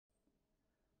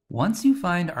Once you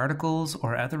find articles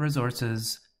or other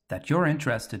resources that you're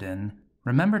interested in,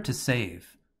 remember to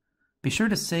save. Be sure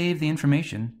to save the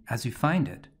information as you find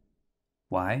it.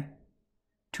 Why?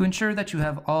 To ensure that you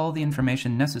have all the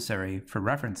information necessary for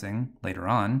referencing later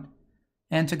on,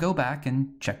 and to go back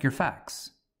and check your facts.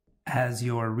 As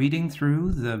you're reading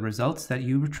through the results that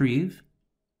you retrieve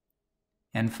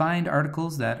and find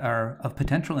articles that are of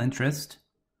potential interest,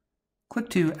 click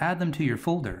to add them to your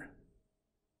folder.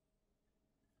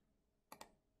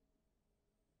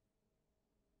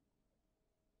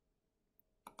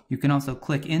 You can also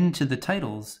click into the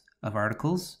titles of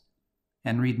articles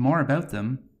and read more about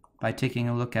them by taking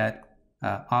a look at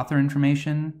author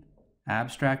information,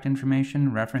 abstract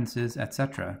information, references,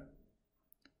 etc.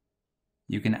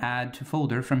 You can add to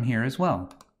folder from here as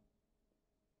well.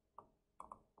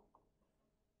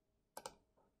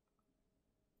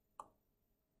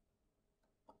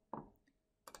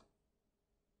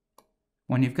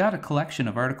 When you've got a collection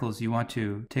of articles you want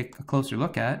to take a closer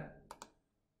look at,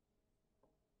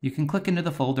 you can click into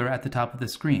the folder at the top of the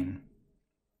screen.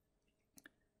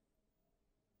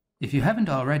 If you haven't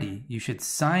already, you should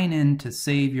sign in to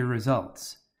save your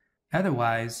results.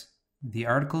 Otherwise, the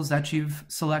articles that you've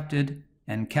selected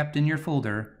and kept in your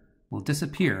folder will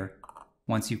disappear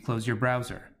once you close your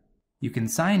browser. You can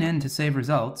sign in to save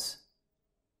results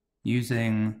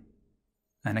using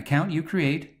an account you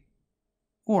create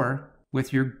or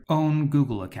with your own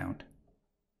Google account.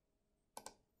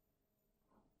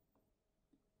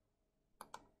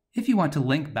 If you want to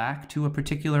link back to a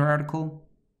particular article,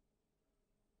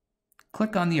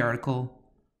 click on the article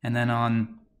and then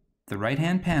on the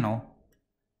right-hand panel,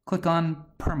 click on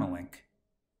Permalink.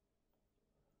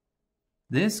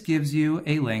 This gives you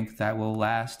a link that will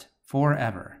last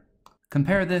forever.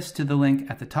 Compare this to the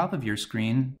link at the top of your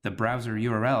screen, the browser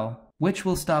URL, which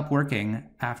will stop working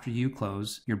after you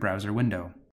close your browser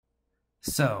window.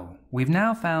 So, we've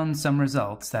now found some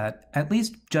results that, at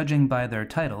least judging by their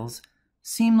titles,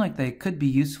 seem like they could be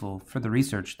useful for the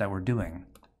research that we're doing.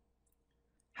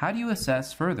 How do you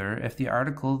assess further if the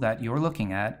article that you're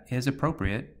looking at is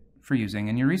appropriate for using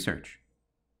in your research?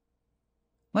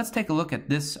 Let's take a look at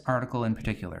this article in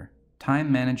particular,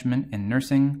 Time Management in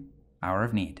Nursing, Hour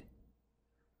of Need.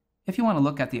 If you want to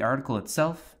look at the article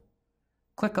itself,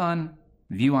 click on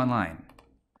View Online.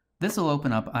 This will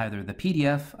open up either the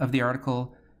PDF of the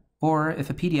article, or if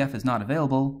a PDF is not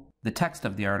available, the text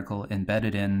of the article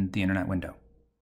embedded in the Internet window.